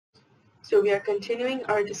So we are continuing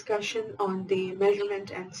our discussion on the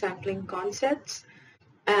measurement and sampling concepts.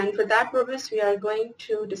 And for that purpose, we are going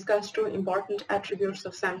to discuss two important attributes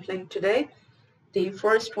of sampling today. The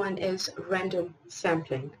first one is random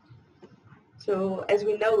sampling. So as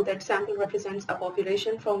we know that sample represents a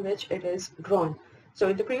population from which it is drawn. So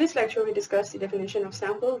in the previous lecture, we discussed the definition of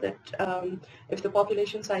sample, that if the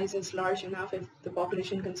population size is large enough, if the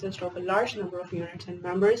population consists of a large number of units and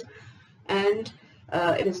members, and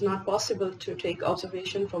it is not possible to take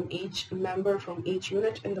observation from each member, from each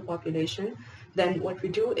unit in the population, then what we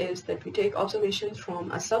do is that we take observations from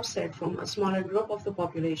a subset, from a smaller group of the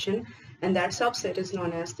population, and that subset is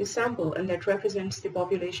known as the sample, and that represents the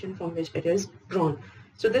population from which it is drawn.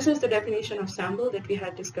 So this is the definition of sample that we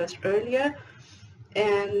had discussed earlier.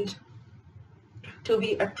 And to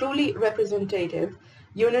be a truly representative,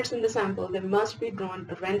 units in the sample, they must be drawn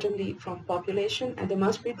randomly from population, and they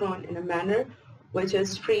must be drawn in a manner which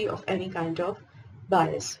is free of any kind of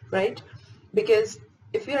bias, right? Because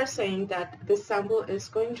if we are saying that this sample is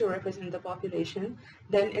going to represent the population,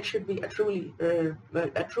 then it should be a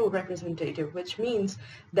true representative, which means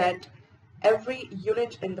that every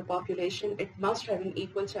unit in the population, it must have an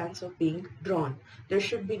equal chance of being drawn. There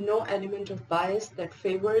should be no element of bias that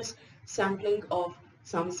favors sampling of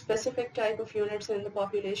some specific type of units in the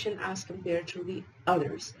population as compared to the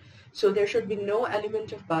others. So there should be no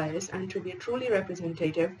element of bias, and to be truly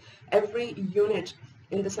representative, every unit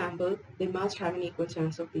in the sample, they must have an equal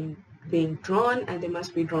chance of being drawn, and they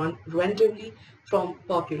must be drawn randomly from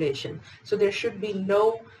population. So there should be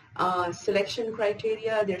no selection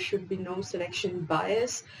criteria, there should be no selection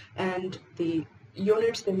bias, and the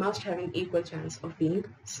units, they must have an equal chance of being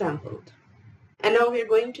sampled. And now we're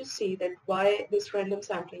going to see that why this random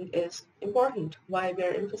sampling is important, why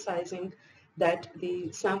we're emphasizing that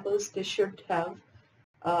the samples, they should have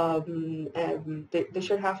they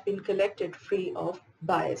should have been collected free of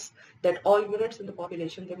bias, that all units in the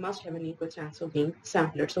population, they must have an equal chance of being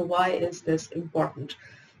sampled. So why is this important?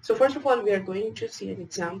 So first of all, we are going to see an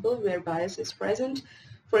example where bias is present.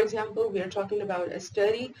 For example, we are talking about a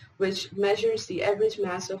study which measures the average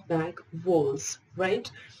mass of bank voles,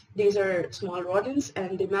 right? These are small rodents,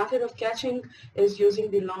 and the method of catching is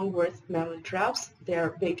using the Longworth mammal traps. They are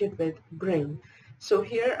baited with grain. So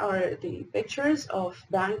here are the pictures of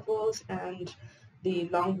bank voles and the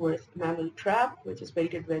Longworth mammal trap, which is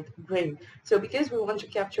baited with grain. So because we want to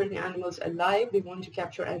capture the animals alive, we want to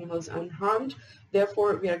capture animals unharmed,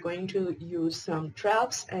 therefore we are going to use some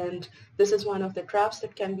traps, and this is one of the traps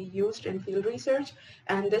that can be used in field research,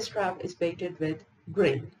 and this trap is baited with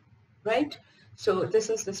grain, right? So this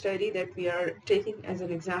is the study that we are taking as an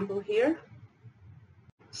example here.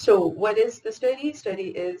 So what is the study? Study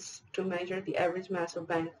is to measure the average mass of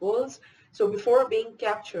bank voles. So before being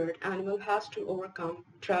captured, animal has to overcome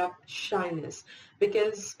trap shyness,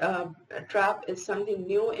 because a trap is something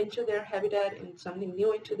new into their habitat and something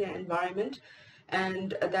new into their environment,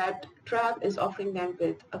 and that trap is offering them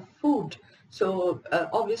with a food. So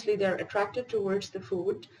obviously they're attracted towards the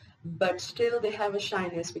food, but still they have a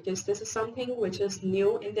shyness, because this is something which is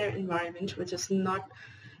new in their environment, which is not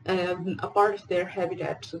a part of their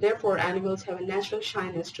habitat. So therefore animals have a natural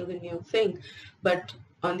shyness to the new thing, but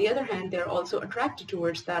on the other hand, they're also attracted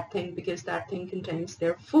towards that thing because that thing contains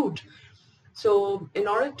their food. So in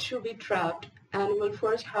order to be trapped, animal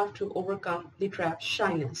first have to overcome the trap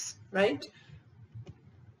shyness, right?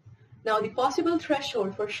 Now the possible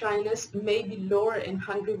threshold for shyness may be lower in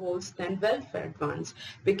hungry voles than well-fed ones,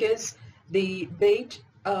 because the bait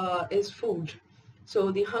is food.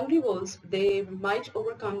 So the hungry voles, they might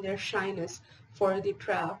overcome their shyness for the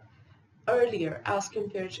trap earlier as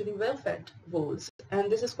compared to the well-fed voles. And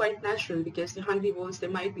this is quite natural, because the hungry voles, they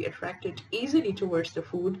might be attracted easily towards the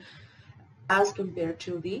food as compared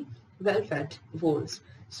to the well-fed voles.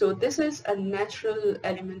 So this is a natural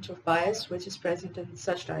element of bias which is present in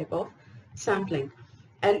such type of sampling.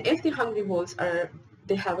 And if the hungry voles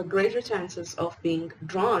they have a greater chances of being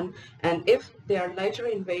drawn, and if they are lighter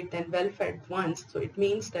in weight than well-fed ones, so it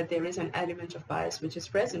means that there is an element of bias which is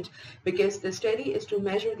present, because the study is to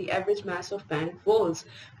measure the average mass of bank voles.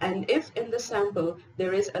 And if in the sample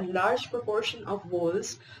there is a large proportion of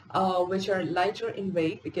voles which are lighter in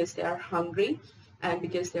weight because they are hungry and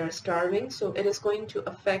because they are starving, so it is going to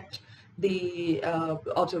affect the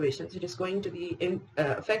observations. It is going to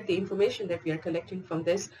affect the information that we are collecting from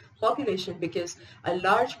this population, because a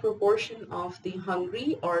large proportion of the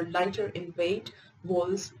hungry or lighter in weight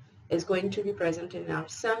voles is going to be present in our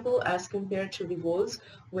sample as compared to the voles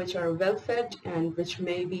which are well fed and which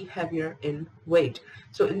may be heavier in weight.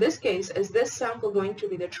 So in this case, is this sample going to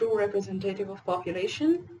be the true representative of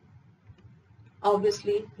population?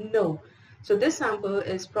 Obviously no. So this sample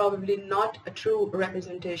is probably not a true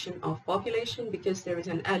representation of population because there is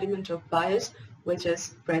an element of bias which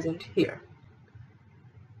is present here.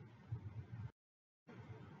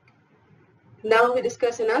 Now we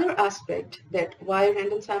discuss another aspect, that why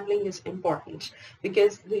random sampling is important,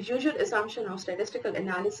 because the usual assumption of statistical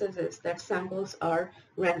analysis is that samples are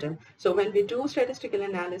random. So when we do statistical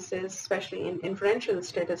analysis, especially in inferential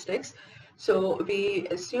statistics, so we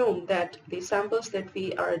assume that the samples that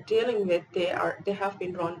we are dealing with, they have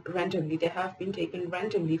been drawn randomly, they have been taken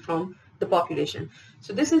randomly from the population.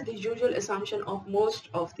 So this is the usual assumption of most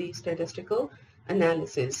of the statistical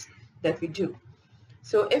analysis that we do.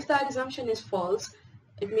 So if that assumption is false,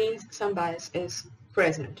 it means some bias is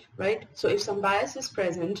present, right? So if some bias is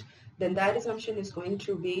present, then that assumption is going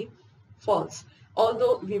to be false.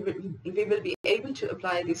 Although we will be able to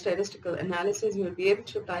apply the statistical analysis, we will be able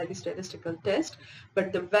to apply the statistical test,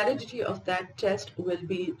 but the validity of that test will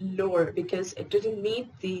be lower because it didn't meet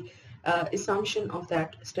the assumption of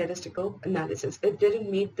that statistical analysis. It didn't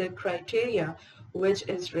meet the criteria which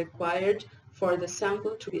is required for the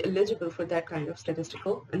sample to be eligible for that kind of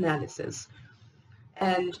statistical analysis.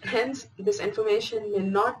 And hence, this information may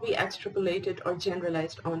not be extrapolated or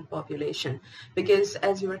generalized on population, because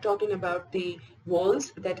as you were talking about the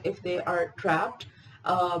wolves, that if they are trapped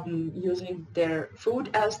using their food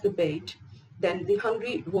as the bait, then the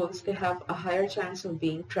hungry wolves, they have a higher chance of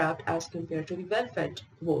being trapped as compared to the well-fed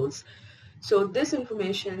wolves. So this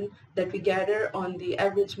information that we gather on the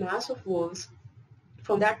average mass of wolves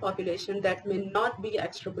from that population, that may not be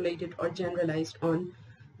extrapolated or generalized on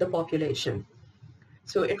the population.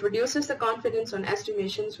 So it reduces the confidence on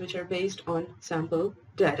estimations which are based on sample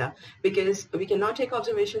data, because we cannot take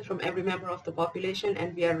observations from every member of the population,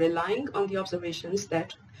 and we are relying on the observations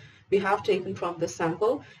that we have taken from the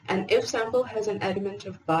sample. And if sample has an element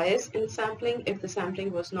of bias in sampling, if the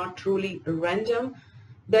sampling was not truly random,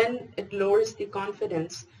 then it lowers the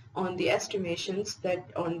confidence on the estimations, that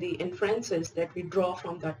on the inferences that we draw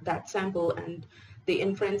from that sample, and the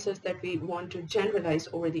inferences that we want to generalize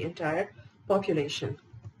over the entire population.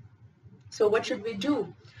 So what should we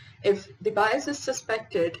do? If the bias is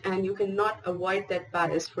suspected and you cannot avoid that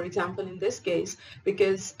bias, for example, in this case,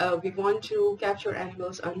 because we want to capture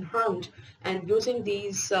animals unharmed and using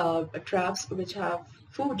these traps which have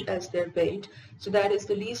food as their bait, so that is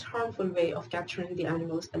the least harmful way of capturing the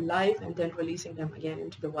animals alive and then releasing them again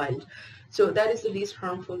into the wild. So that is the least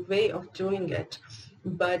harmful way of doing it.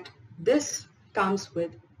 But this comes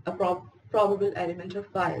with a probable element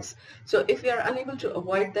of bias. So if we are unable to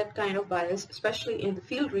avoid that kind of bias, especially in the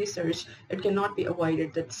field research, it cannot be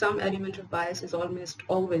avoided, that some element of bias is almost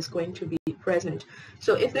always going to be present.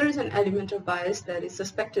 So if there is an element of bias that is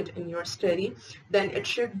suspected in your study, then it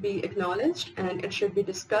should be acknowledged and it should be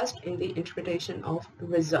discussed in the interpretation of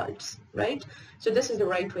results, right? So this is the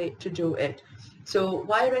right way to do it. So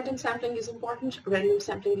why random sampling is important? Random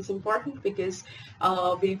sampling is important because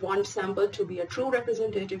we want sample to be a true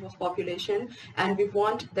representative of population, and we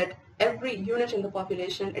want that every unit in the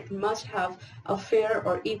population, it must have a fair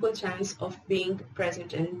or equal chance of being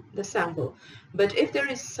present in the sample. But if there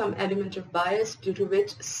is some element of bias due to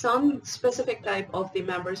which some specific type of the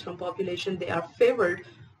members from population, they are favored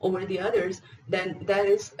over the others, then that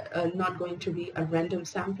is not going to be a random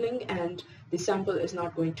sampling, and the sample is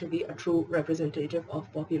not going to be a true representative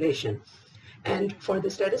of population. And for the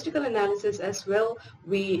statistical analysis as well,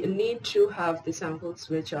 we need to have the samples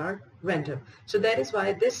which are random. So that is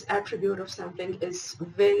why this attribute of sampling is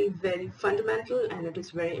very, very fundamental, and it is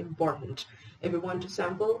very important if we want to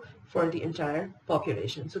sample for the entire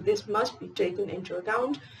population. So this must be taken into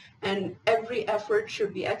account, and every effort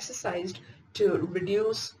should be exercised to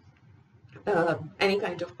reduce any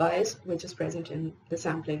kind of bias which is present in the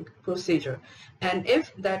sampling procedure. And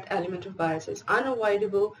if that element of bias is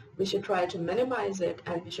unavoidable, we should try to minimize it,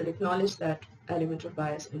 and we should acknowledge that element of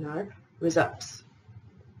bias in our results.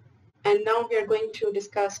 And now we are going to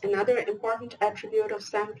discuss another important attribute of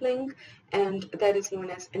sampling, and that is known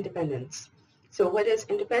as independence. So what is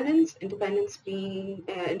independence? Independence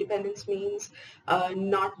means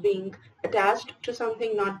not being attached to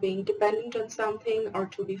something, not being dependent on something, or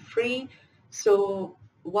to be free. So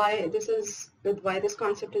why this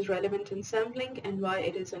concept is relevant in sampling, and why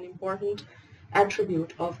it is an important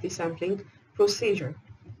attribute of the sampling procedure.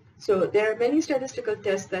 So there are many statistical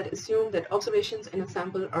tests that assume that observations in a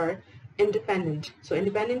sample are independent. So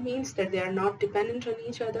independent means that they are not dependent on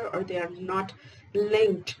each other, or they are not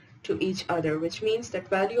linked to each other, which means that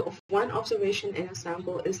value of one observation in a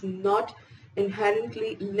sample is not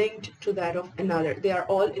inherently linked to that of another. They are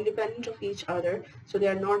all independent of each other, so they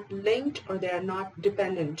are not linked or they are not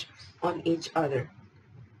dependent on each other.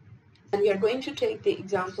 And we are going to take the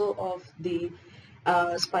example of the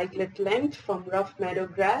spikelet length from rough meadow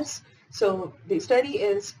grass. So the study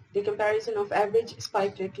is the comparison of average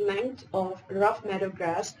spikelet length of rough meadow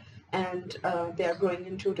grass, and they are growing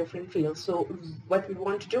in two different fields. So what we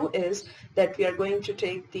want to do is that we are going to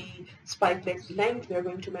take the spikelet length, we are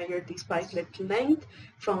going to measure the spikelet length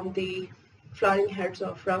from the flowering heads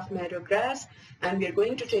of rough meadow grass, and we are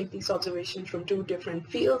going to take these observations from two different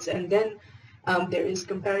fields, and then there is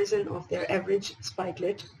comparison of their average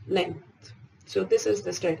spikelet length. So this is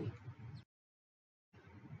the study.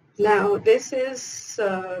 Now this is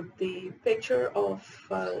the picture of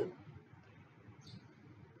a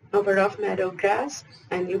rough meadow grass,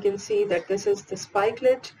 and you can see that this is the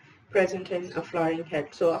spikelet present in a flowering head.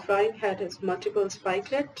 So a flowering head has multiple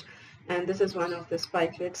spikelet, and this is one of the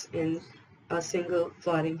spikelets in a single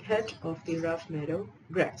flowering head of the rough meadow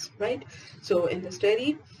grass, right? So in the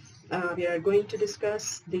study, we are going to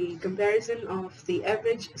discuss the comparison of the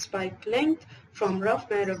average spike length from rough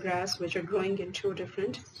meadow grass, which are growing in two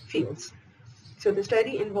different fields. So the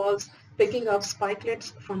study involves picking up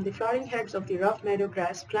spikelets from the flowering heads of the rough meadow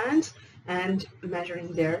grass plants and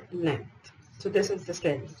measuring their length. So this is the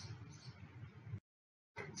study.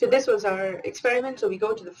 So this was our experiment. So we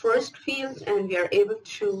go to the first field and we are able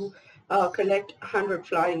to collect 100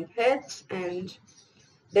 flowering heads, and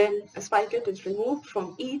then a spikelet is removed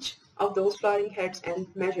from each of those flowering heads and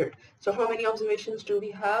measured. So how many observations do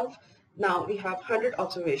we have? Now we have 100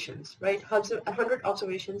 observations, right? 100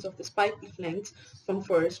 observations of the spikelet lengths from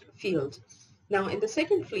first field. Now in the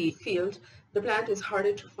second field, the plant is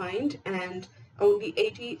harder to find and only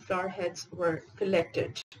 80 flower heads were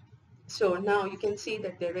collected. So now you can see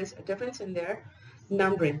that there is a difference in their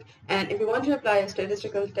numbering. And if you want to apply a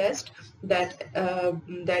statistical test that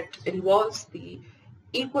involves the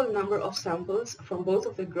equal number of samples from both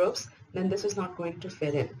of the groups, then this is not going to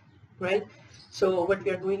fit in, right? So what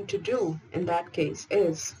we are going to do in that case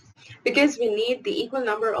is, because we need the equal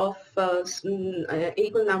number of the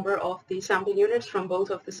sample units from both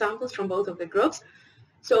of the samples from both of the groups,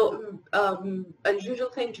 so a usual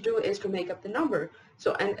thing to do is to make up the number.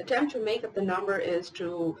 So an attempt to make up the number is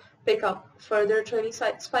to pick up further 20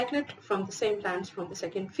 spikelet from the same plants from the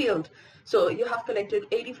second field. So you have collected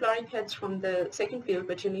 80 flowering heads from the second field,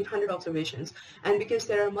 but you need 100 observations. And because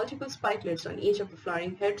there are multiple spikelets on each of the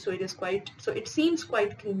flowering heads, so it seems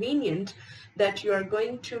quite convenient that you are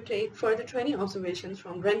going to take further 20 observations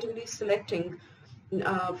from randomly selecting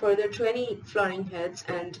further 20 flowering heads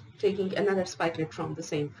and taking another spikelet from the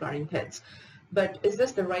same flowering heads. But is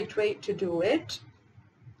this the right way to do it?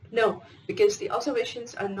 No, because the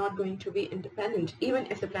observations are not going to be independent even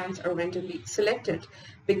if the plants are randomly selected,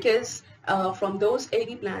 because from those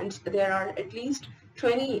 80 plants there are at least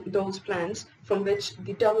 20 those plants from which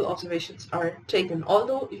the double observations are taken.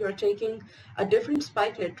 Although you are taking a different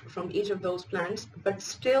spikelet from each of those plants, but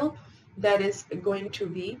still that is going to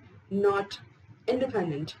be not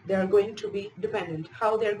independent. They are going to be dependent.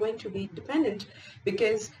 How they are going to be dependent?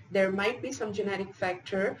 Because there might be some genetic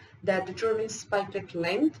factor that determines spikelet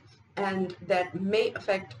length, and that may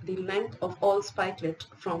affect the length of all spikelet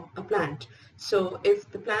from a plant. So if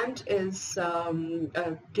the plant is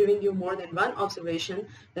giving you more than one observation,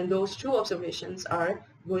 then those two observations are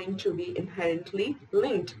going to be inherently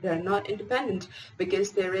linked. They are not independent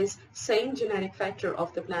because there is same genetic factor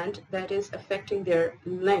of the plant that is affecting their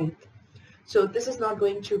length. So this is not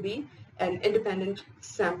going to be an independent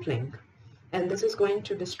sampling, and this is going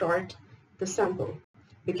to distort the sample,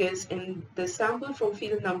 because in the sample from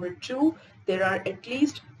field number 2 there are at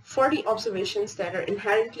least 40 observations that are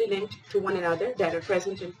inherently linked to one another, that are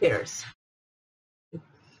present in pairs.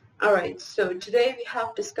 Alright, so today we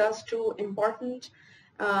have discussed two important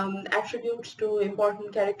attributes, two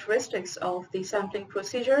important characteristics of the sampling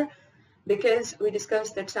procedure, because we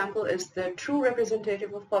discussed that sample is the true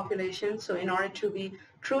representative of population. So in order to be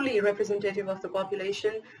truly representative of the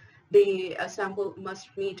population, the sample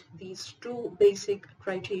must meet these two basic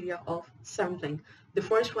criteria of sampling. The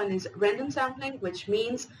first one is random sampling, which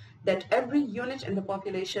means that every unit in the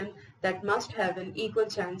population that must have an equal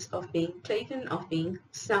chance of being taken, of being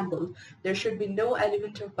sampled. There should be no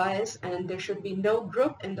element of bias, and there should be no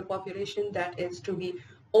group in the population that is to be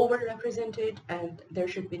overrepresented, and there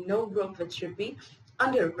should be no group which should be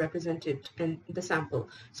underrepresented in the sample.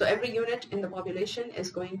 So every unit in the population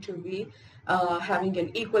is going to be having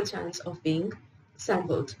an equal chance of being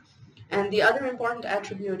sampled. And the other important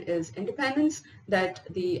attribute is independence, that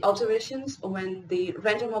the observations, when the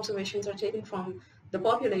random observations are taken from the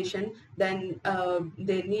population, then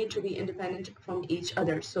they need to be independent from each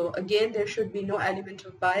other. So again, there should be no element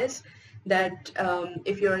of bias. that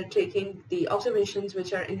if you're taking the observations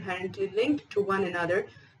which are inherently linked to one another,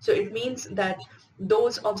 so it means that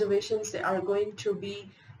those observations are going to be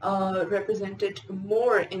represented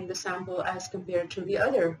more in the sample as compared to the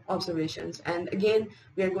other observations. And again,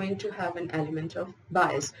 we are going to have an element of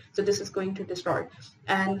bias. So this is going to distort.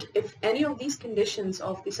 And if any of these conditions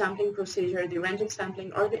of the sampling procedure, the random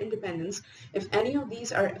sampling or the independence, if any of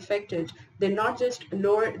these are affected, they not just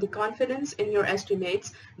lower the confidence in your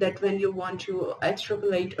estimates that when you want to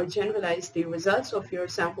extrapolate or generalize the results of your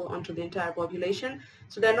sample onto the entire population,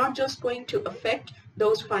 so they're not just going to affect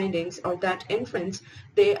those findings or that inference,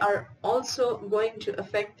 they are also going to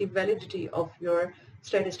affect the validity of your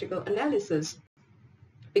statistical analysis.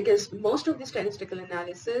 Because most of the statistical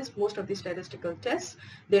analysis, most of the statistical tests,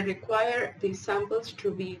 they require the samples to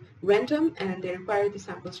be random and they require the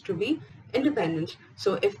samples to be independent.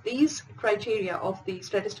 So if these criteria of the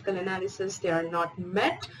statistical analysis, they are not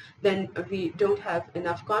met, then we don't have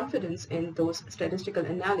enough confidence in those statistical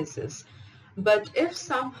analysis. But if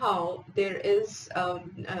somehow there is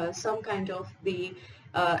some kind of the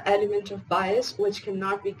element of bias which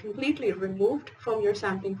cannot be completely removed from your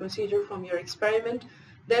sampling procedure, from your experiment,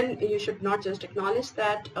 then you should not just acknowledge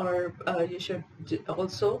that, or you should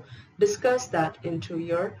also discuss that into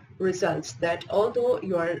your results, that although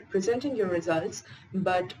you are presenting your results,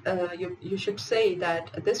 but you should say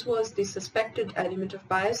that this was the suspected element of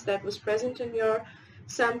bias that was present in your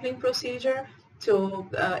sampling procedure, so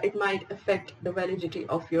it might affect the validity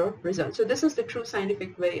of your results. So this is the true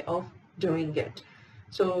scientific way of doing it.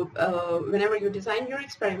 So whenever you design your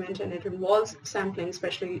experiment and it involves sampling,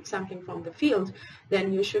 especially sampling from the field,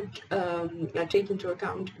 then you should take into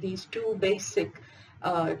account these two basic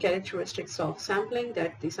characteristics of sampling,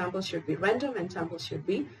 that the samples should be random and samples should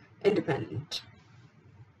be independent.